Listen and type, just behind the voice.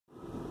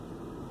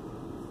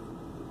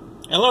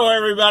Hello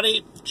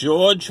everybody,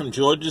 George from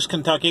George's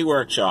Kentucky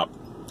Workshop,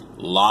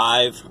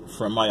 live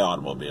from my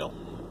automobile.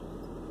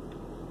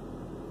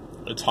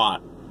 It's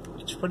hot.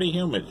 It's pretty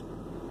humid.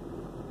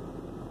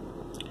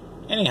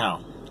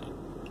 Anyhow,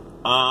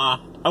 I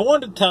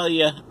wanted to tell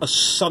you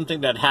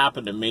something that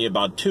happened to me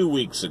about 2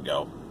 weeks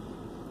ago.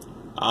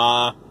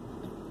 I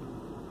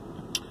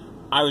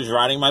was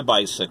riding my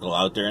bicycle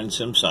out there in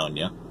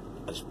Simpsonia.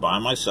 I was by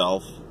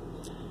myself,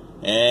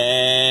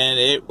 and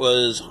it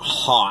was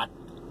hot.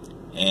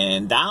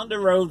 And down the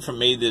road from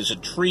me, there's a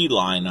tree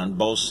line on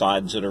both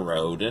sides of the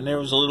road, and there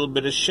was a little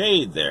bit of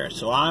shade there.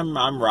 So I'm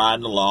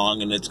riding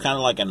along, and it's kind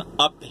of like an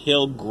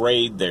uphill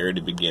grade there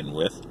to begin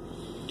with.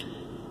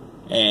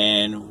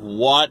 And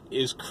what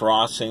is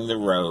crossing the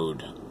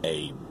road?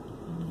 A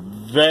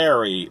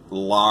very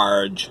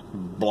large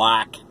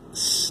black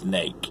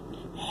snake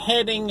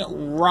heading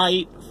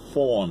right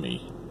for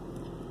me.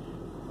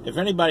 If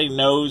anybody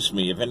knows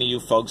me, if any of you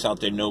folks out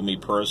there know me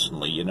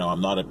personally, you know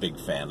I'm not a big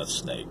fan of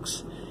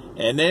snakes.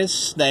 And this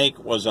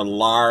snake was a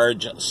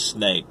large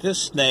snake. This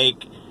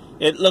snake,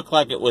 it looked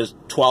like it was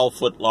 12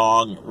 foot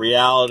long.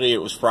 Reality,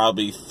 it was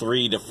probably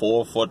 3 to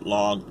 4 foot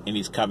long, and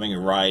he's coming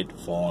right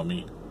for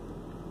me.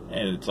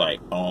 And it's like,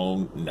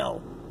 oh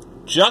no.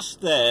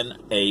 Just then,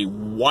 a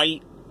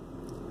white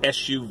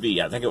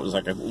SUV, I think it was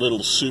like a little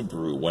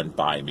Subaru, went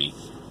by me.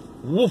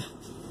 Woof!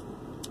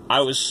 I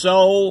was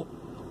so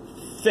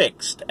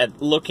fixed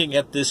at looking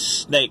at this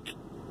snake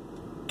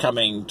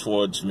coming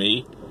towards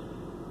me,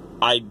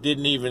 I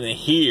didn't even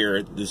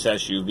hear this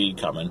SUV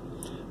coming.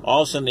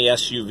 All of a sudden, the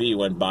SUV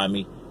went by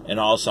me, and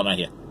all of a sudden I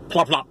hear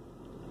plop, plop.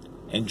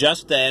 And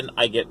just then,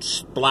 I get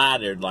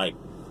splattered like,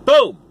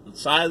 boom,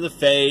 side of the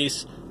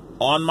face,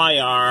 on my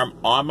arm,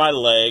 on my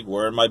leg,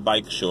 wearing my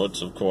bike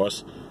shorts, of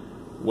course,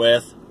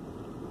 with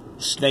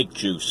snake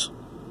juice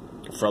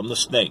from the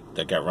snake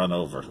that got run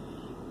over.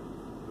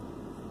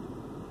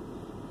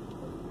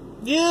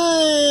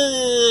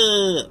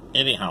 Yeah.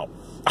 Anyhow.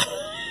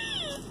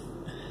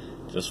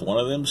 Just one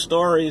of them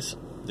stories.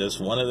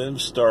 Just one of them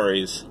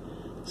stories.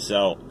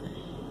 So,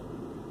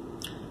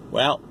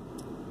 well,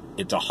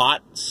 it's a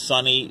hot,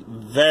 sunny,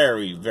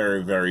 very,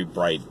 very, very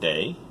bright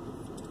day.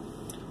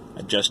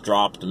 I just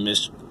dropped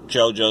Miss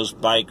JoJo's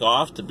bike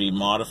off to be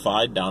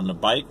modified down the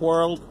Bike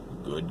World.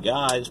 Good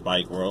guys,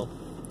 Bike World.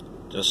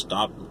 Just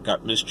stopped,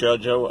 got Miss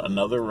JoJo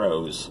another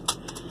rose.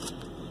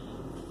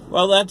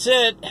 Well, that's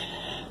it.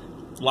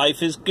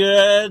 Life is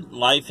good.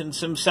 Life in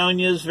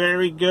Simpsonia is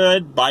very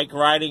good. Bike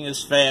riding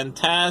is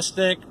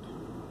fantastic.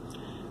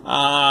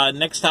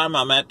 Next time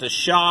I'm at the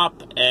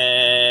shop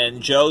and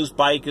Joe's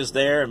bike is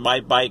there and my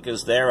bike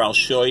is there, I'll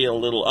show you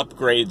little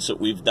upgrades that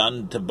we've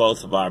done to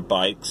both of our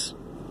bikes.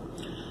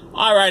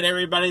 All right,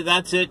 everybody,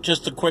 that's it.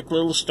 Just a quick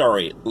little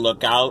story.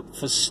 Look out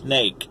for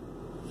snake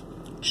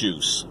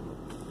juice.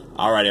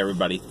 All right,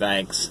 everybody,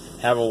 thanks.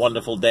 Have a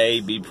wonderful day.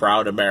 Be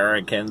proud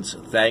Americans.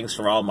 Thanks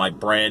for all my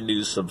brand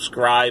new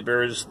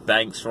subscribers.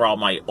 Thanks for all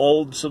my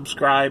old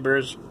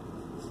subscribers.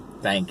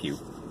 Thank you.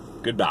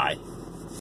 Goodbye.